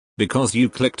Because you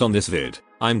clicked on this vid,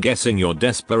 I'm guessing you're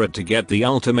desperate to get the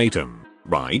ultimatum,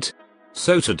 right?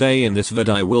 So today in this vid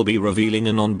I will be revealing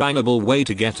a non-bangable way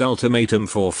to get ultimatum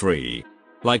for free.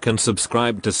 Like and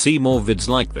subscribe to see more vids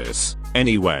like this.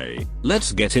 Anyway,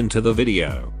 let's get into the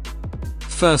video.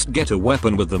 First, get a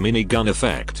weapon with the minigun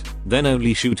effect, then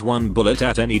only shoot one bullet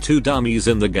at any 2 dummies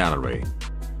in the gallery.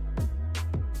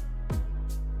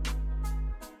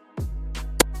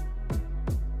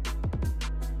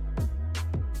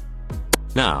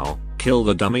 Now, kill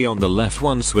the dummy on the left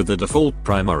once with the default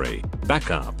primary,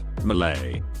 backup,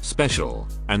 melee, special,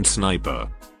 and sniper.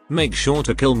 Make sure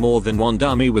to kill more than one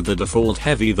dummy with the default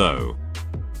heavy though.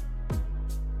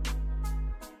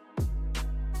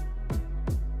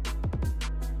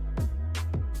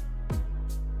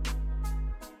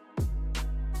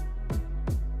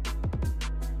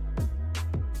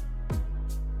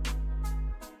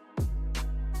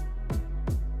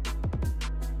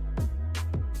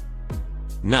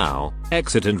 Now,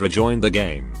 exit and rejoin the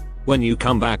game. When you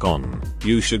come back on,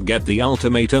 you should get the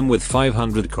ultimatum with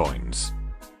 500 coins.